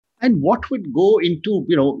And what would go into,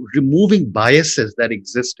 removing biases that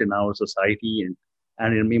exist in our society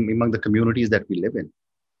and among the communities that we live in?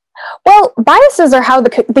 Well, biases are how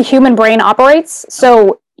the human brain operates.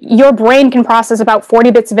 So your brain can process about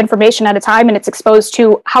 40 bits of information at a time, and it's exposed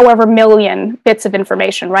to however million bits of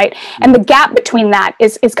information, right? And the gap between that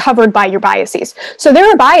is covered by your biases. So there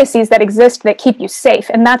are biases that exist that keep you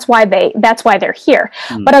safe, and that's why they're here.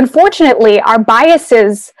 Mm. But unfortunately, our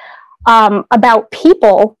biases about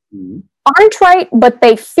people aren't right, but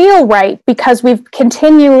they feel right because we've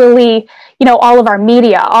continually, all of our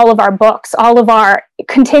media, all of our books, all of our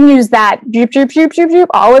continues that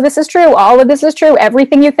all of this is true, all of this is true,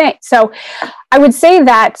 everything you think. So I would say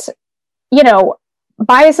that,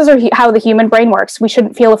 biases are how the human brain works. We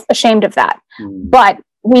shouldn't feel ashamed of that, but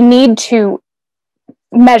we need to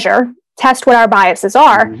measure, test what our biases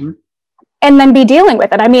are, and then be dealing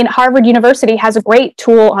with it. I mean, Harvard University has a great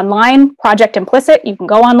tool online, Project Implicit. You can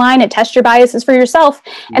go online and test your biases for yourself.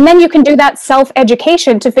 And then you can do that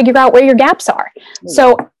self-education to figure out where your gaps are.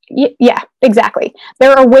 So yeah, exactly.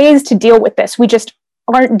 There are ways to deal with this. We just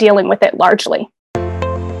aren't dealing with it largely.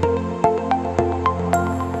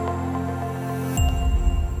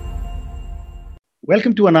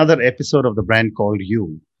 Welcome to another episode of The Brand Called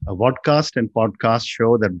You, a vodcast and podcast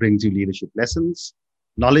show that brings you leadership lessons,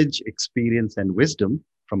 knowledge, experience, and wisdom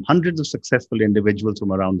from hundreds of successful individuals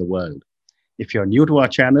from around the world. If you're new to our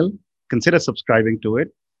channel, consider subscribing to it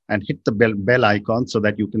and hit the bell icon so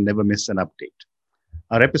that you can never miss an update.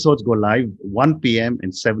 Our episodes go live 1 p.m.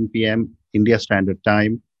 and 7 p.m. India Standard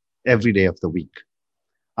Time every day of the week.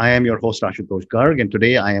 I am your host, Ashutosh Garg, and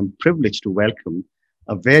today I am privileged to welcome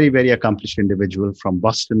a very, very accomplished individual from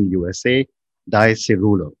Boston, USA, Dai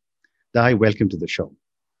Ciruolo. Dai, welcome to the show.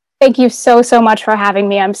 Thank you so much for having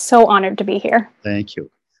me. I'm so honored to be here. Thank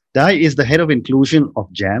you. Dai is the head of inclusion of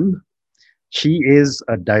Jambb. She is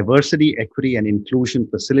a diversity, equity, and inclusion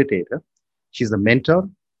facilitator. She's a mentor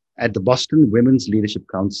at the Boston Women's Leadership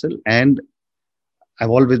Council, and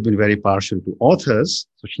I've always been very partial to authors.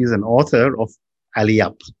 So she's an author of Ali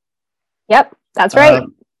Up. Yep, that's right.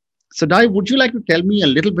 So Dai, would you like to tell me a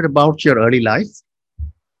little bit about your early life?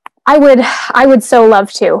 I would so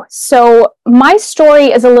love to. So my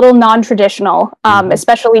story is a little non-traditional,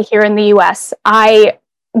 especially here in the US. I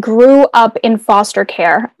grew up in foster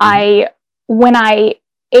care. When I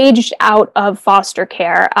aged out of foster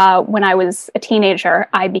care, when I was a teenager,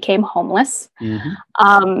 I became homeless.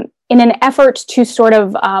 In an effort to sort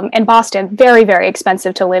of, in Boston, very, very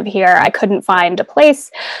expensive to live here. I couldn't find a place.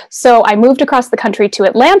 So I moved across the country to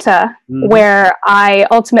Atlanta, where I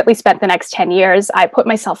ultimately spent the next 10 years. I put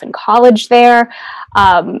myself in college there.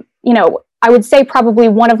 I would say probably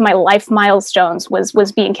one of my life milestones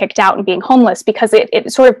was being kicked out and being homeless, because it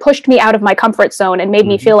sort of pushed me out of my comfort zone and made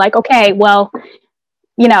me feel like, okay, well,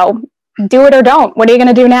 do it or don't. What are you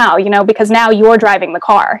going to do now? Because now you're driving the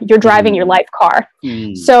car. You're driving your life car.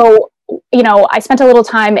 So, I spent a little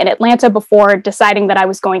time in Atlanta before deciding that I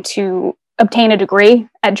was going to obtain a degree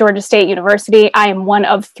at Georgia State University. I am one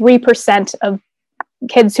of 3% of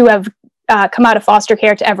kids who have come out of foster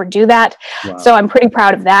care to ever do that. Wow. So I'm pretty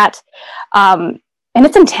proud of that. And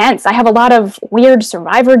it's intense. I have a lot of weird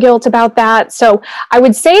survivor guilt about that. So I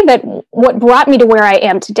would say that what brought me to where I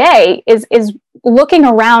am today is looking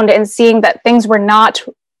around and seeing that things were not,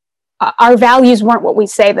 our values weren't what we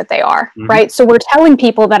say that they are, right? So we're telling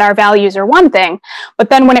people that our values are one thing, but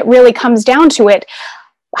then when it really comes down to it,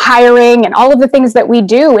 hiring and all of the things that we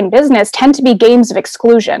do in business tend to be games of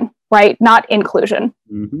exclusion, right? Not inclusion.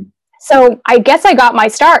 So I guess I got my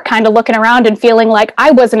start kind of looking around and feeling like I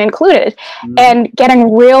wasn't included and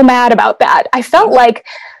getting real mad about that. I felt like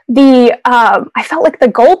the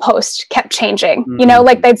goalpost kept changing,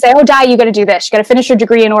 like they'd say, oh, Dai, you got to do this. You got to finish your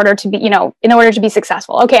degree in order to be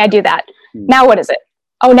successful. Okay, I do that. Now what is it?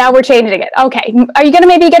 Oh, now we're changing it. Okay. Are you going to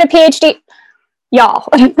maybe get a PhD? Y'all,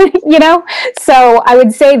 So I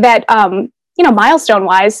would say that, milestone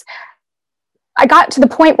wise, I got to the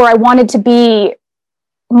point where I wanted to be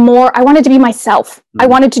myself. I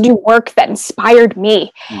wanted to do work that inspired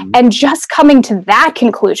me. And just coming to that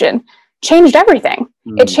conclusion changed everything.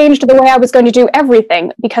 It changed the way I was going to do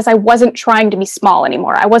everything, because I wasn't trying to be small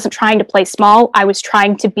anymore. I wasn't trying to play small. I was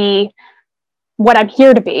trying to be what I'm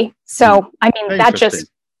here to be. So, that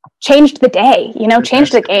just changed the day,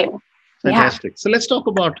 changed the game. Fantastic. Yeah. So let's talk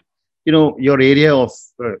about, your area of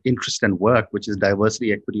interest and work, which is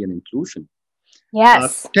diversity, equity, and inclusion.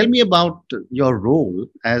 Yes. Tell me about your role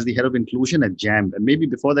as the head of inclusion at Jambb. And maybe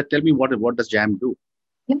before that, tell me what does Jambb do?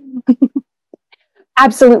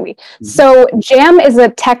 Absolutely. So Jambb is a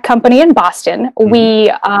tech company in Boston.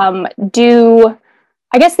 We do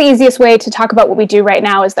I guess the easiest way to talk about what we do right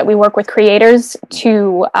now is that we work with creators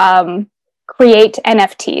to create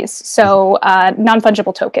NFTs, so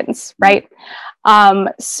non-fungible tokens, right?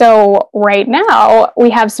 So right now we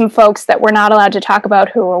have some folks that we're not allowed to talk about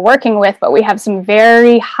who we're working with, but we have some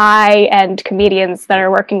very high-end comedians that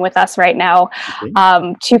are working with us right now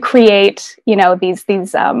to create, these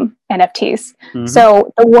NFTs.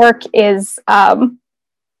 So the work is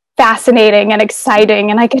fascinating and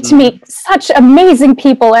exciting, and I get to meet such amazing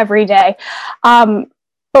people every day.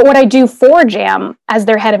 But what I do for Jambb as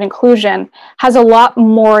their head of inclusion has a lot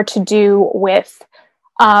more to do with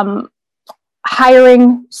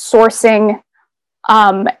hiring, sourcing,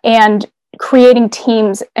 and creating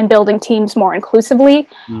teams and building teams more inclusively.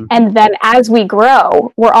 And then as we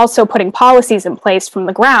grow, we're also putting policies in place from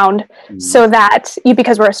the ground so that,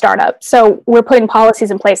 because we're a startup, so we're putting policies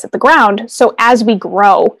in place at the ground. So as we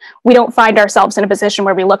grow, we don't find ourselves in a position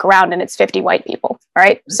where we look around and it's 50 white people,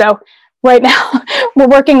 right? So right now we're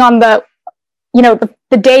working on the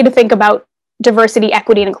day to think about diversity,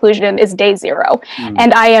 equity, and inclusion is day 0.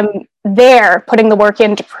 And I am there putting the work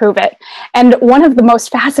in to prove it. And one of the most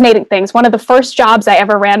fascinating things, one of the first jobs I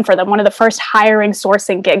ever ran for them, one of the first hiring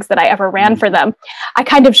sourcing gigs that I ever ran for them, I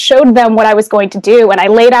kind of showed them what I was going to do. And I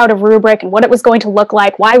laid out a rubric and what it was going to look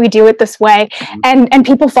like, why we do it this way. And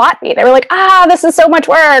people fought me. They were like, this is so much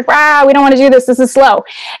work. We don't want to do this. This is slow.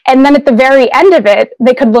 And then at the very end of it,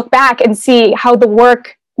 they could look back and see how the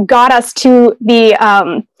work got us to the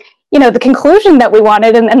conclusion that we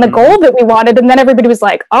wanted and the goal that we wanted. And then everybody was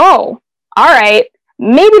like, oh, all right,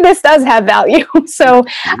 maybe this does have value. So,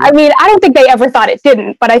 I mean, I don't think they ever thought it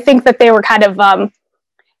didn't, but I think that they were kind of, a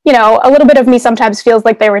little bit of me sometimes feels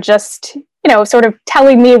like they were just, sort of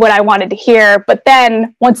telling me what I wanted to hear. But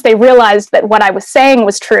then once they realized that what I was saying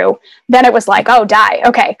was true, then it was like, oh,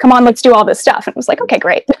 okay, come on, let's do all this stuff. And it was like, okay,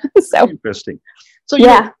 great. So interesting. So,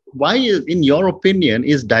 why, in your opinion,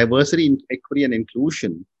 is diversity, equity, and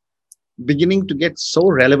inclusion beginning to get so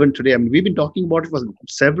relevant today? I mean, we've been talking about it for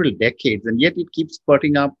several decades, and yet it keeps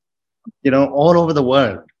spurting up, all over the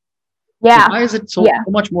world. Yeah. So why is it so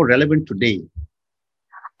much more relevant today?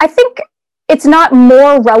 I think it's not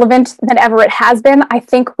more relevant than ever it has been. I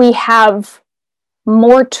think we have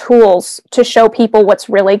more tools to show people what's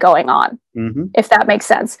really going on, if that makes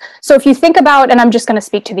sense. So if you think about, and I'm just going to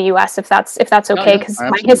speak to the US if that's okay, because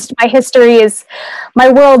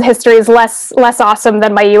my world history is less awesome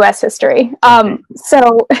than my US history.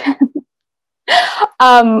 So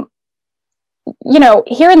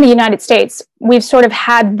here in the United States, we've sort of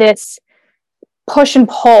had this push and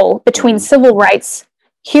pull between civil rights,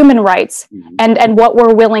 human rights, and what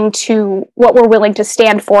we're willing to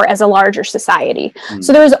stand for as a larger society.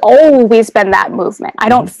 So there's always been that movement. I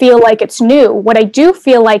don't feel like it's new. What I do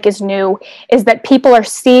feel like is new is that people are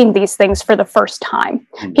seeing these things for the first time.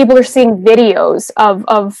 People are seeing videos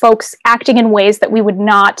of folks acting in ways that we would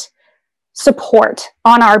not support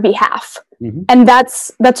on our behalf. And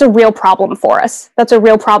that's a real problem for us. That's a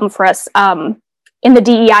real problem for us in the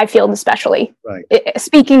DEI field, especially. Right.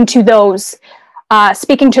 Speaking to those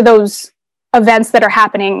events that are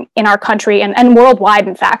happening in our country and worldwide,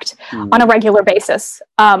 in fact, on a regular basis.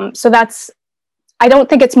 So I don't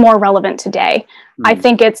think it's more relevant today. I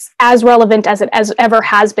think it's as relevant as it ever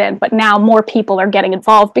has been, but now more people are getting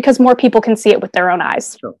involved because more people can see it with their own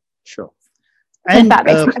eyes. Sure. And, if that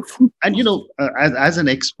makes sense. And, as an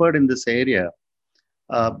expert in this area,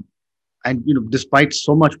 and, despite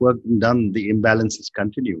so much work being done, the imbalances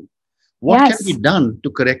continue. What can be done to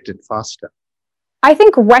correct it faster? I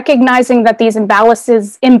think recognizing that these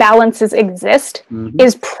imbalances exist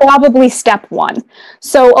is probably step one.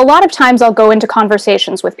 So a lot of times I'll go into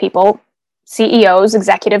conversations with people, CEOs,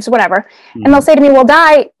 executives, whatever, and they'll say to me, well,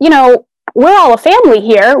 Di, we're all a family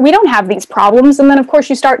here. We don't have these problems. And then, of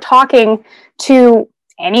course, you start talking to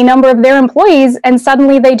any number of their employees, and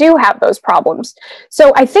suddenly they do have those problems.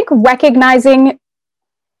 So I think recognizing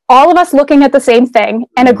all of us looking at the same thing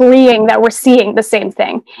and agreeing that we're seeing the same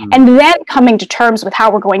thing, and then coming to terms with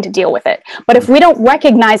how we're going to deal with it. But if we don't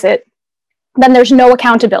recognize it, then there's no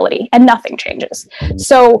accountability and nothing changes.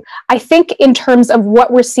 So I think in terms of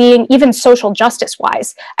what we're seeing, even social justice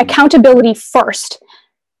wise, accountability first.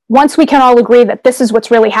 Once we can all agree that this is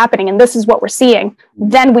what's really happening and this is what we're seeing,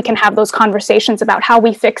 then we can have those conversations about how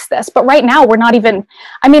we fix this. But right now, we're not even,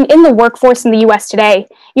 in the workforce in the US today,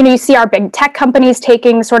 you see our big tech companies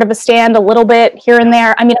taking sort of a stand a little bit here and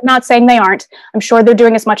there. I'm not saying they aren't. I'm sure they're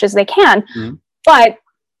doing as much as they can. But,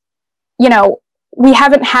 we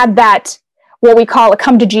haven't had that. what we call a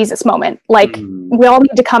come to Jesus moment. Like, we all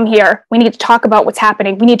need to come here. We need to talk about what's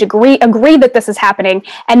happening. We need to agree that this is happening,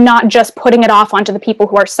 and not just putting it off onto the people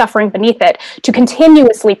who are suffering beneath it, to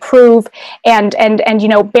continuously prove and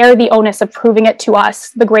bear the onus of proving it to us,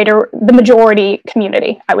 the majority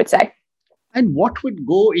community, I would say. And what would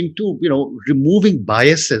go into, removing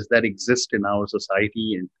biases that exist in our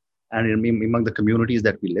society and among the communities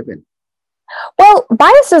that we live in? Well,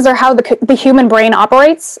 biases are how the human brain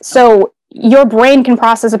operates. So your brain can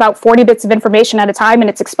process about 40 bits of information at a time, and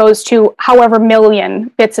it's exposed to however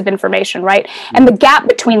million bits of information, right? And the gap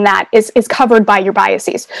between that is covered by your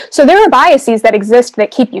biases. So there are biases that exist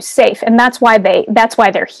that keep you safe, and that's why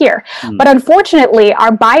they're here. But unfortunately,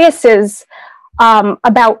 our biases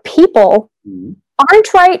about people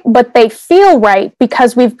aren't right, but they feel right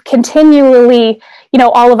because we've continually,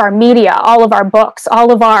 all of our media, all of our books,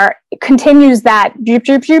 all of our continues that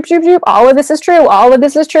all of this is true, all of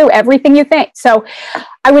this is true, everything you think. So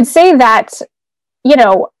I would say that,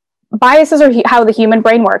 biases are how the human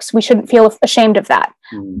brain works. We shouldn't feel ashamed of that,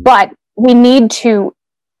 but we need to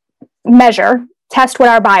test what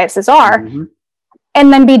our biases are,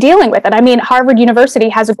 and then be dealing with it. I mean, Harvard University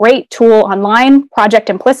has a great tool online, Project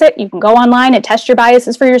Implicit. You can go online and test your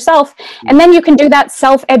biases for yourself. And then you can do that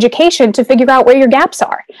self-education to figure out where your gaps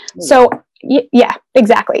are. So yeah,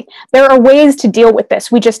 exactly. There are ways to deal with this.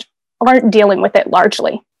 We just aren't dealing with it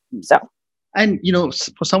largely. So. And,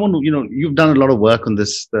 for someone who, you've done a lot of work on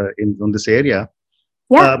this, on this area.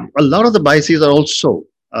 Yeah. A lot of the biases are also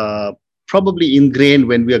probably ingrained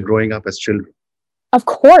when we are growing up as children. Of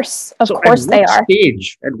course they are.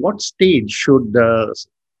 At what stage should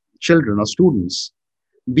children or students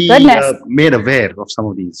be made aware of some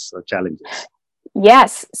of these challenges?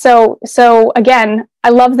 Yes. So again, I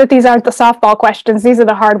love that these aren't the softball questions. These are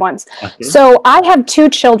the hard ones. Okay. So I have 2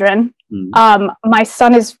 children. My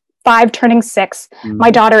son is 5 turning 6. My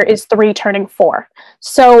daughter is 3 turning 4.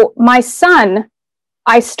 So my son,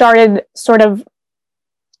 I started sort of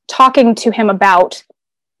talking to him about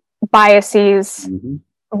biases,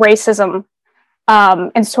 racism,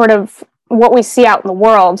 and sort of what we see out in the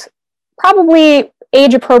world, probably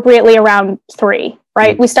age appropriately around 3,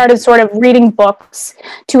 right? We started sort of reading books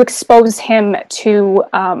to expose him to,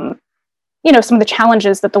 some of the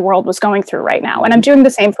challenges that the world was going through right now. And I'm doing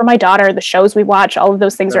the same for my daughter. The shows we watch, all of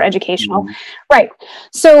those things are educational. Right.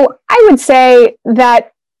 So I would say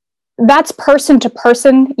that that's person to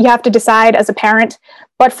person. You have to decide as a parent.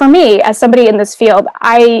 But for me, as somebody in this field,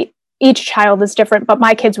 each child is different, but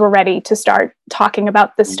my kids were ready to start talking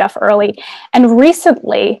about this stuff early. And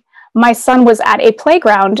recently, my son was at a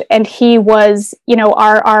playground, and he was,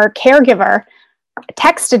 our caregiver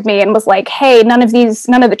texted me and was like, hey, none of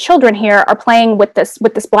the children here are playing with this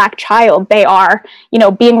black child. They are,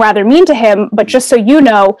 being rather mean to him. But just so you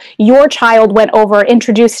know, your child went over,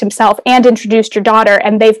 introduced himself and introduced your daughter,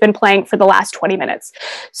 and they've been playing for the last 20 minutes.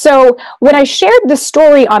 So when I shared this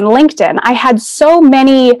story on LinkedIn, I had so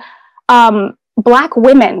many Black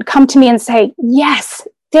women come to me and say, yes,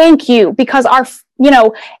 thank you, because our,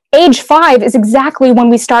 age 5 is exactly when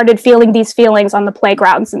we started feeling these feelings on the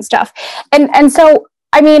playgrounds and stuff. And so,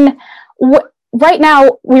 I mean, right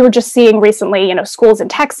now, we were just seeing recently, schools in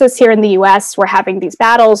Texas, here in the US, were having these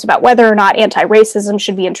battles about whether or not anti-racism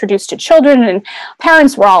should be introduced to children. And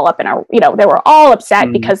parents were all they were all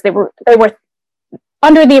upset because they were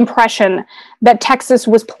under the impression that Texas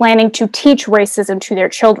was planning to teach racism to their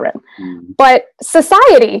children. But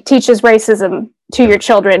society teaches racism to your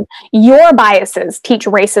children. Your biases teach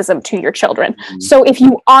racism to your children. So if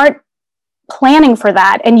you aren't planning for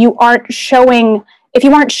that, and if you aren't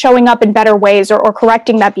showing up in better ways, or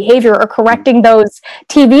correcting that behavior, or correcting those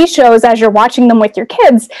TV shows as you're watching them with your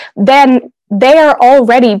kids, then they are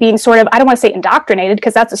already being sort of, I don't want to say indoctrinated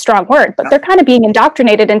because that's a strong word, but they're kind of being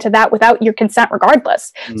indoctrinated into that without your consent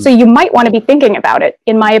regardless. So you might want to be thinking about it,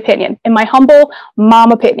 in my opinion, in my humble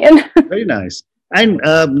mom opinion. Very nice. And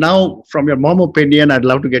now, from your mom opinion, I'd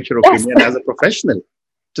love to get your opinion as a professional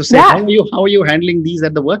to say, how are you handling these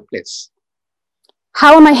at the workplace?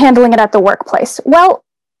 How am I handling it at the workplace? Well,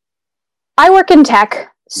 I work in tech.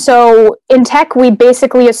 So in tech, we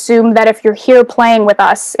basically assume that if you're here playing with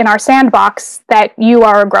us in our sandbox, that you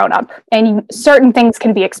are a grown-up, and certain things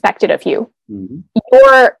can be expected of you.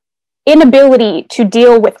 Your inability to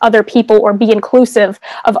deal with other people or be inclusive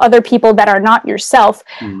of other people that are not yourself,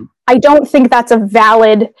 I don't think that's a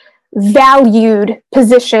valued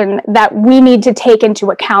position that we need to take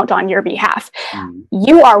into account on your behalf.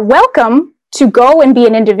 You are welcome to go and be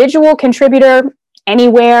an individual contributor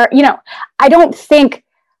anywhere. I don't think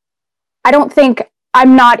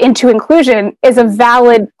I'm not into inclusion is a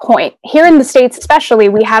valid point. Here in the States, especially,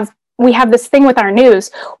 we have we have this thing with our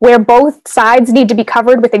news where both sides need to be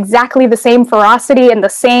covered with exactly the same ferocity and the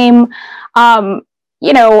same,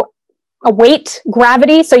 you know, a weight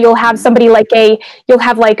gravity. So you'll have somebody like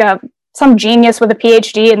some genius with a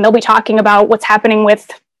PhD, and they'll be talking about what's happening with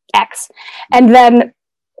X. And then,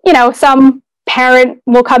 you know, some parent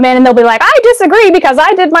will come in and they'll be like, I disagree because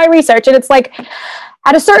I did my research. And it's like,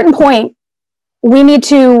 at a certain point, we need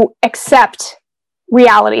to accept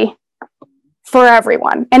reality for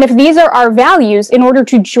everyone. And if these are our values, in order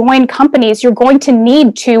to join companies, you're going to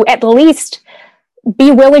need to at least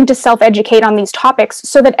be willing to self-educate on these topics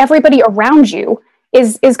so that everybody around you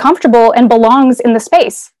is comfortable and belongs in the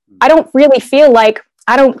space. I don't really feel like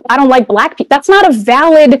I don't like Black people. That's not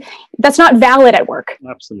valid at work.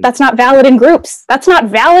 Absolutely. That's not valid in groups. That's not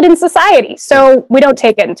valid in society. So we don't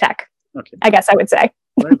take it in tech. Okay. I guess I would say.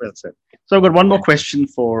 Very well said. So I've got one more question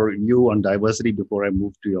for you on diversity before I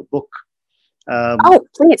move to your book. Oh,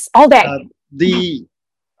 please, all day.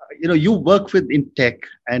 You work in tech,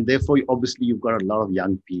 and therefore, obviously, you've got a lot of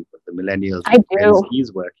young people, the millennials. I do.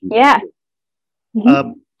 He's working. Yeah.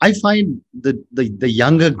 Mm-hmm. I find the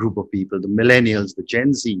younger group of people, the millennials, the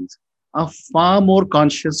Gen Zs, are far more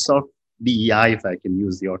conscious of DEI, if I can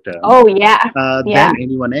use your term. Oh, yeah. Than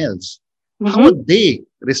anyone else. Mm-hmm. How are they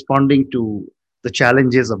responding to the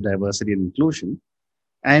challenges of diversity and inclusion?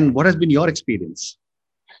 And what has been your experience?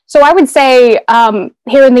 So I would say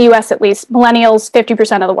here in the US, at least, millennials,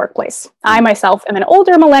 50% of the workplace. I myself am an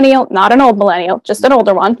older millennial, not an old millennial, just an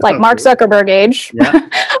older one, like Mark Zuckerberg age.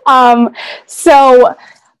 Yeah. So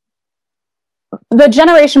the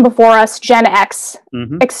generation before us, Gen X,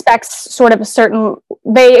 expects sort of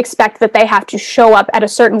they expect that they have to show up at a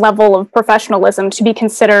certain level of professionalism to be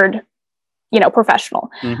considered, professional.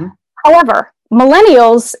 Mm-hmm. However,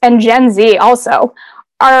 millennials and Gen Z also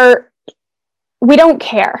we don't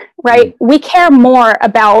care, right? We care more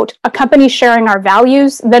about a company sharing our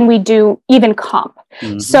values than we do even comp.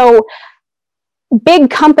 Mm-hmm. So big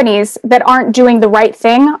companies that aren't doing the right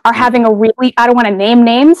thing are having I don't want to name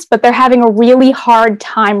names, but they're having a really hard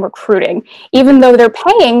time recruiting, even though they're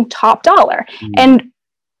paying top dollar. Mm-hmm. And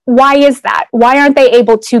why is that? Why aren't they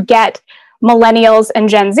able to get millennials and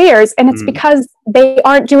Gen Zers? And it's because they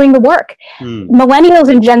aren't doing the work. Millennials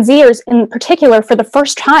and Gen Zers in particular, for the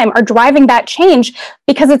first time, are driving that change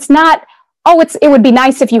because it's not, it would be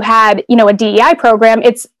nice if you had, a DEI program.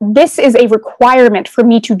 This is a requirement for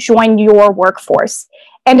me to join your workforce.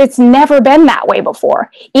 And it's never been that way before.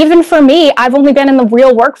 Even for me, I've only been in the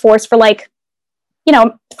real workforce for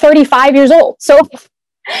 35 years old. So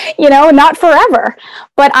not forever,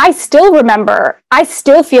 but I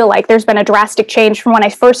still feel like there's been a drastic change from when I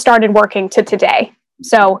first started working to today.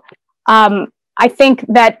 So I think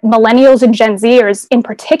that millennials and Gen Zers in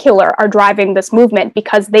particular are driving this movement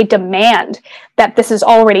because they demand that this is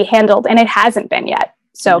already handled, and it hasn't been yet.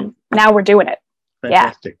 So now we're doing it.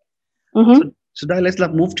 Fantastic. Yeah. Mm-hmm. So now let's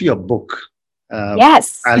move to your book.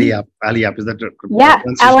 Yes. Ally Up, is that? Yeah,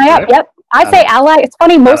 Ally Up. Yep. I say ally. It's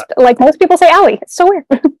funny. Most people say Ally. It's so weird.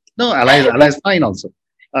 No, Ally is fine also.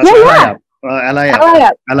 Yeah.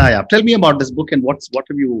 Ally Up. Tell me about this book and what is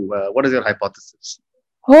your hypothesis?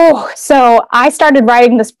 Oh, so I started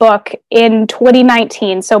writing this book in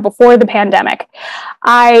 2019, so before the pandemic.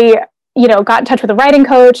 I got in touch with a writing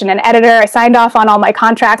coach and an editor. I signed off on all my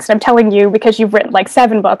contracts, and I'm telling you because you've written like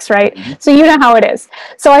 7 books, right? Mm-hmm. So you know how it is.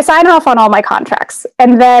 So I sign off on all my contracts,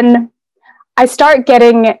 and then I start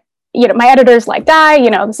getting, my editor's like,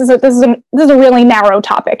 this is a really narrow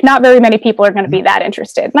topic. Not very many people are going to be that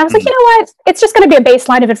interested. And I was like, you know what? It's just going to be a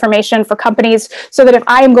baseline of information for companies so that if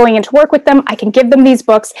I am going into work with them, I can give them these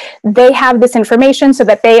books. They have this information so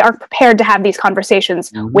that they are prepared to have these conversations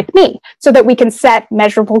with me so that we can set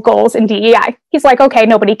measurable goals in DEI. He's like, okay,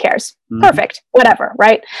 nobody cares. Perfect. Whatever.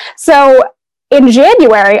 Right. So in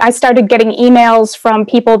January, I started getting emails from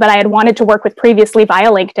people that I had wanted to work with previously via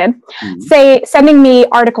LinkedIn, sending me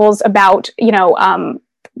articles about,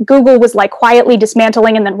 Google was like quietly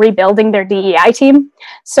dismantling and then rebuilding their DEI team.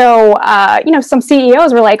 So, some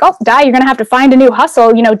CEOs were like, oh, you're going to have to find a new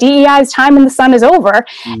hustle. DEI's time in the sun is over.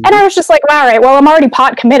 And I was just like, all right, well, I'm already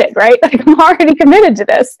pot committed, right? Like I'm already committed to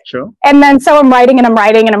this. Sure. And then so I'm writing in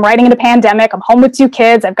a pandemic. I'm home with 2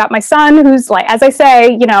 kids. I've got my son who's like, as I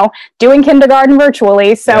say, doing kindergarten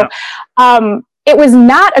virtually. So it was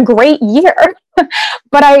not a great year,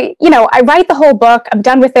 but I write the whole book. I'm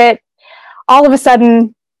done with it. All of a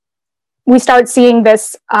sudden, we start seeing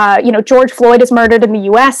this, George Floyd is murdered in the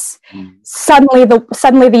U.S. Suddenly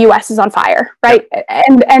the U.S. is on fire, right?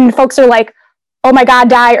 And folks are like, oh my God,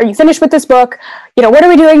 Di, are you finished with this book? What are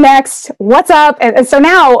we doing next? What's up? And so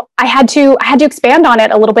now I had to expand on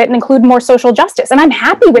it a little bit and include more social justice. And I'm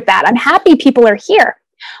happy with that. I'm happy people are here.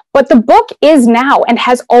 But the book is now and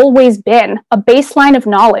has always been a baseline of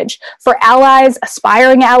knowledge for allies,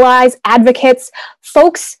 aspiring allies, advocates,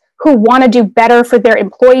 folks who want to do better for their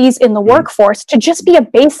employees in the workforce, to just be a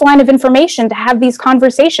baseline of information to have these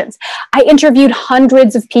conversations. I interviewed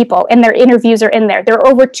hundreds of people and their interviews are in there. There are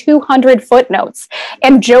over 200 footnotes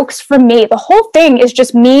and jokes from me. The whole thing is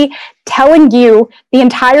just me telling you the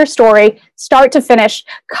entire story, start to finish,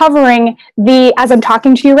 covering as I'm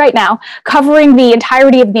talking to you right now, covering the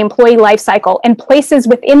entirety of the employee life cycle and places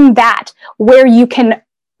within that where you can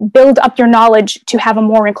build up your knowledge to have a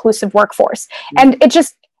more inclusive workforce. And it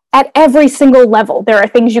just, at every single level, there are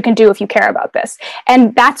things you can do if you care about this.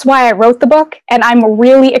 And that's why I wrote the book. And I'm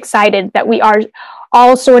really excited that we are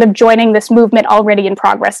all sort of joining this movement already in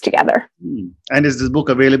progress together. And is this book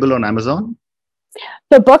available on Amazon?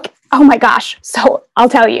 The book, oh my gosh. So I'll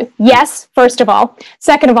tell you, yes, first of all.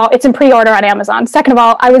 Second of all, it's in pre-order on Amazon. Second of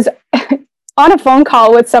all, I was on a phone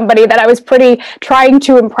call with somebody that I was pretty trying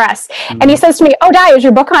to impress. And he says to me, oh, Di, is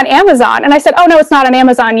your book on Amazon? And I said, oh, no, it's not on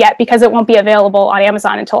Amazon yet because it won't be available on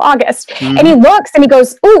Amazon until August. And he looks and he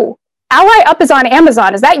goes, ooh, Ally Up is on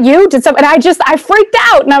Amazon. Is that you? And I freaked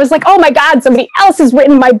out. And I was like, oh my God, somebody else has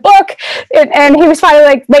written my book. And he was finally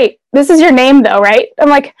like, wait, this is your name though, right? I'm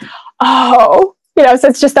like, oh, so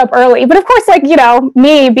it's just up early. But of course,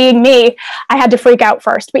 me being me, I had to freak out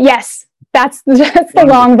first. But yes, that's the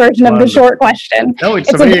long version of the short question. No, it's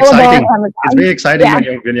very exciting. It's very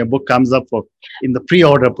exciting when your book comes up in the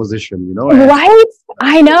pre-order position, Right?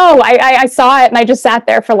 I know. I saw it and I just sat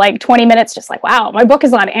there for like 20 minutes, just like, wow, my book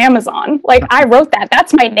is on Amazon. Like I wrote that.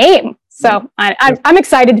 That's my name. So I'm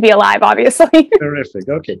excited to be alive, obviously. Terrific.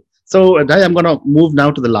 Okay. So, Di, I'm going to move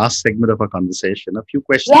now to the last segment of our conversation. A few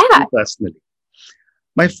questions to you personally.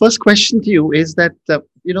 My first question to you is that, for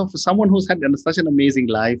someone who's had such an amazing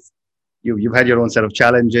life, you've had your own set of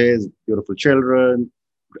challenges, beautiful children,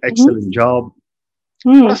 excellent job.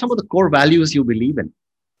 What are some of the core values you believe in?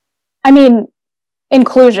 I mean,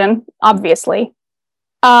 inclusion, obviously.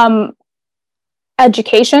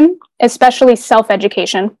 Education, especially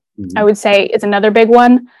self-education, I would say is another big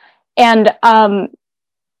one. And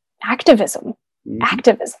activism,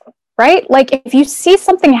 right? Like if you see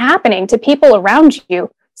something happening to people around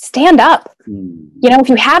you, stand up. If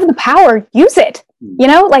you have the power, use it.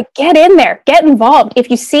 Get in there, get involved.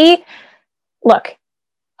 If you see, look,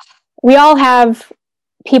 we all have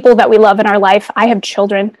people that we love in our life. I have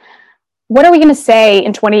children. What are we going to say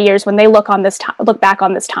in 20 years when they look back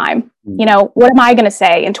on this time? What am I going to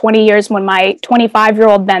say in 20 years when my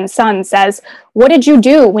 25-year-old then son says, what did you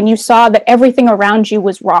do when you saw that everything around you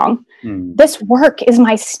was wrong? This work is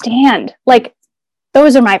my stand. Like,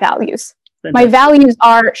 those are my values. Fantastic. My values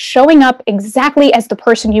are showing up exactly as the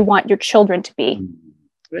person you want your children to be.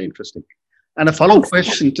 Very interesting. And a follow-up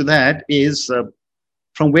question to that is,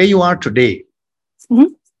 from where you are today,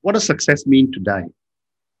 what does success mean to Di?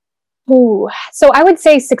 Ooh, so I would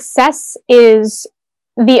say success is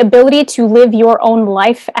the ability to live your own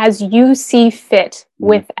life as you see fit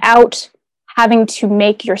without having to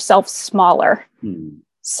make yourself smaller.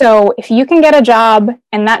 So if you can get a job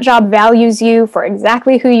and that job values you for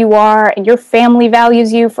exactly who you are and your family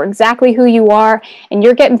values you for exactly who you are and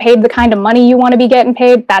you're getting paid the kind of money you want to be getting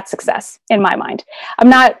paid, that's success in my mind.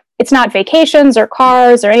 It's not vacations or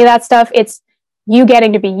cars or any of that stuff. It's you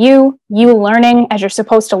getting to be you learning as you're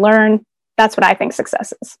supposed to learn. That's what I think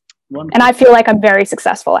success is. Wonderful. And I feel like I'm very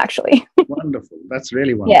successful, actually. Wonderful. That's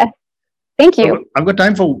really wonderful. Yeah. Thank you. So I've got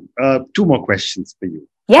time for 2 more questions for you.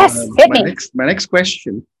 Yes, hit me. My next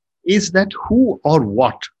question is that who or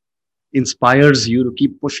what inspires you to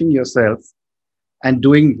keep pushing yourself and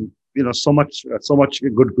doing, so much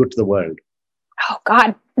good to the world? Oh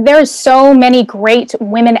God, there's so many great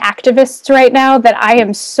women activists right now that I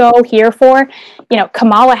am so here for.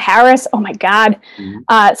 Kamala Harris, oh my God,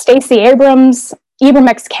 Stacey Abrams, Ibram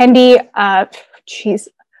X. Kendi,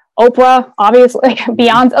 Oprah, obviously,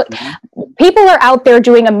 Beyonce. People are out there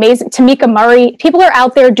doing amazing, Tamika Murray, people are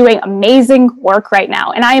out there doing amazing work right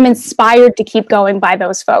now. And I am inspired to keep going by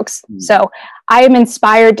those folks. So I am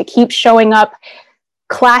inspired to keep showing up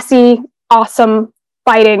classy, awesome,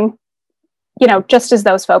 fighting, just as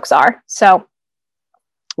those folks are. So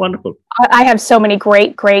wonderful. I have so many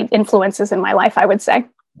great influences in my life, I would say.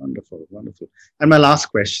 Wonderful. And my last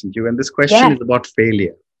question to you, and this question is about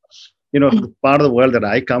failure. The part of the world that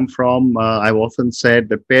I come from, I've often said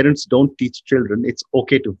that parents don't teach children it's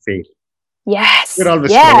okay to fail. Yes. You're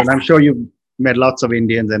always told, and I'm sure you've met lots of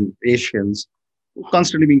Indians and Asians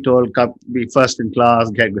constantly being told, be first in class,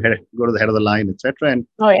 go to the head of the line, etc. And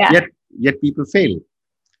Oh yeah. yet people fail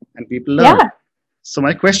and people learn. Yeah. So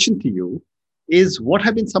my question to you is, what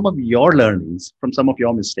have been some of your learnings from some of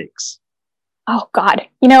your mistakes? Oh God.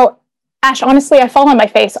 Ash, honestly, I fall on my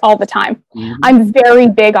face all the time. Mhm. I'm very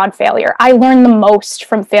big on failure. I learn the most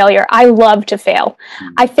from failure. I love to fail.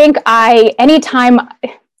 I think anytime,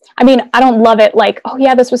 I don't love it like, oh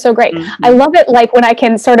yeah, this was so great. I love it like when I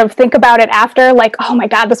can sort of think about it after, like, oh my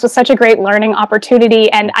God, this was such a great learning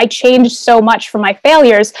opportunity. And I changed so much from my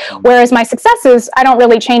failures, whereas my successes, I don't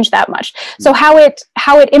really change that much. So how it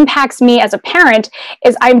impacts me as a parent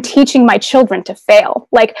is I'm teaching my children to fail.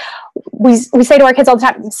 Like we say to our kids all the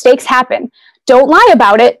time, mistakes happen. Don't lie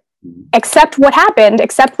about it. Accept what happened,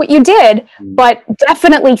 accept what you did, but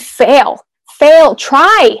definitely fail.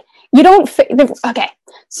 Try. You don't, okay.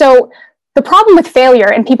 So the problem with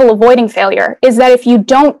failure and people avoiding failure is that if you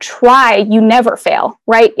don't try, you never fail,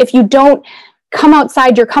 right? If you don't come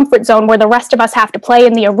outside your comfort zone where the rest of us have to play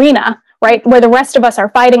in the arena, right? Where the rest of us are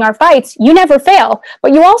fighting our fights, you never fail,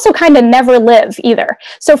 but you also kind of never live either.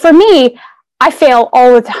 So for me, I fail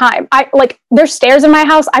all the time. There's stairs in my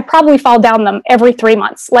house. I probably fall down them every 3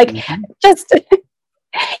 months. Just,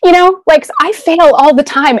 I fail all the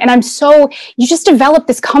time. And you just develop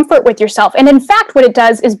this comfort with yourself. And in fact, what it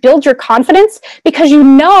does is build your confidence because you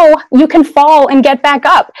know you can fall and get back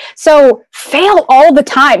up. So fail all the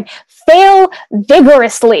time, fail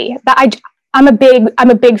vigorously. I'm a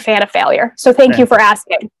big fan of failure. So thank you for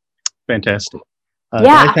asking. Fantastic.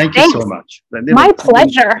 Thank you so much. My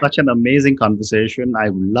pleasure. Such an amazing conversation. I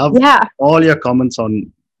love all your comments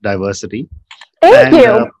on diversity. Thank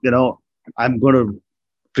you. I'm going to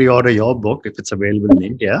pre-order your book if it's available in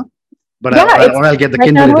India. But I'll get the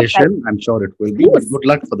Kindle edition. I'm sure it will be. But good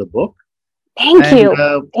luck for the book. Thank you.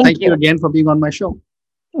 Thank you again for being on my show.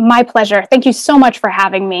 My pleasure. Thank you so much for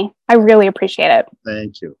having me. I really appreciate it.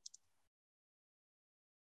 Thank you.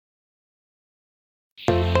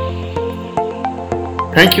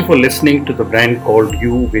 Thank you for listening to the Brand Called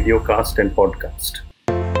You videocast and podcast,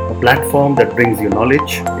 a platform that brings you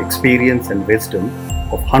knowledge, experience, and wisdom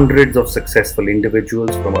of hundreds of successful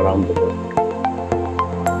individuals from around the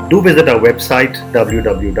world. Do visit our website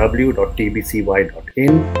www.tbcy.in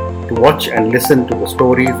to watch and listen to the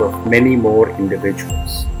stories of many more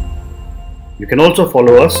individuals. You can also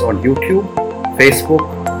follow us on YouTube, Facebook,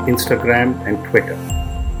 Instagram, and Twitter.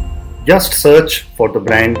 Just search for the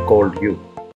Brand Called You.